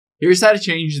Here's how to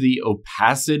change the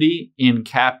opacity in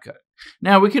CapCut.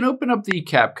 Now we can open up the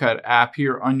CapCut app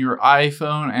here on your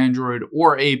iPhone, Android,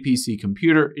 or a PC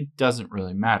computer. It doesn't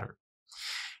really matter.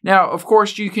 Now, of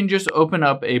course, you can just open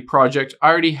up a project. I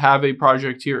already have a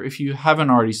project here. If you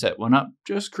haven't already set one up,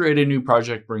 just create a new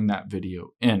project, bring that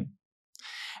video in.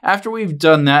 After we've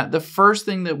done that, the first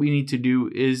thing that we need to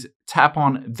do is tap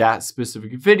on that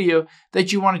specific video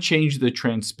that you want to change the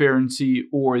transparency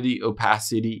or the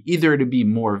opacity, either to be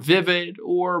more vivid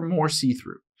or more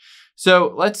see-through.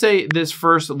 So let's say this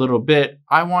first little bit,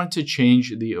 I want to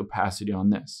change the opacity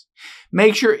on this.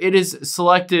 Make sure it is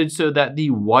selected so that the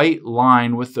white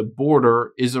line with the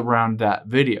border is around that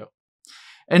video.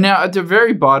 And now at the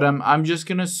very bottom, I'm just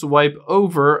going to swipe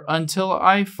over until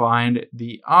I find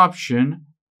the option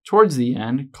towards the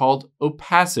end called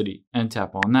opacity and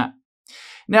tap on that.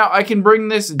 Now I can bring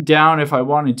this down if I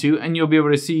wanted to, and you'll be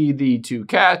able to see the two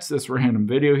cats, this random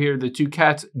video here. The two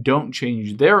cats don't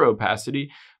change their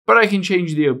opacity, but I can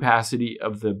change the opacity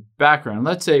of the background.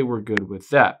 Let's say we're good with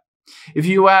that. If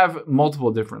you have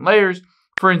multiple different layers,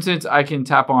 for instance, I can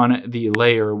tap on the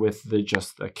layer with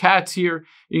just the cats here.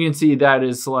 You can see that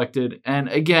is selected. And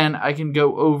again, I can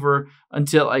go over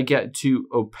until I get to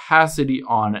opacity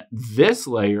on this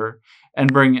layer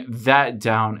and bring that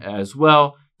down as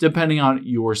well, depending on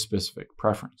your specific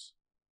preference.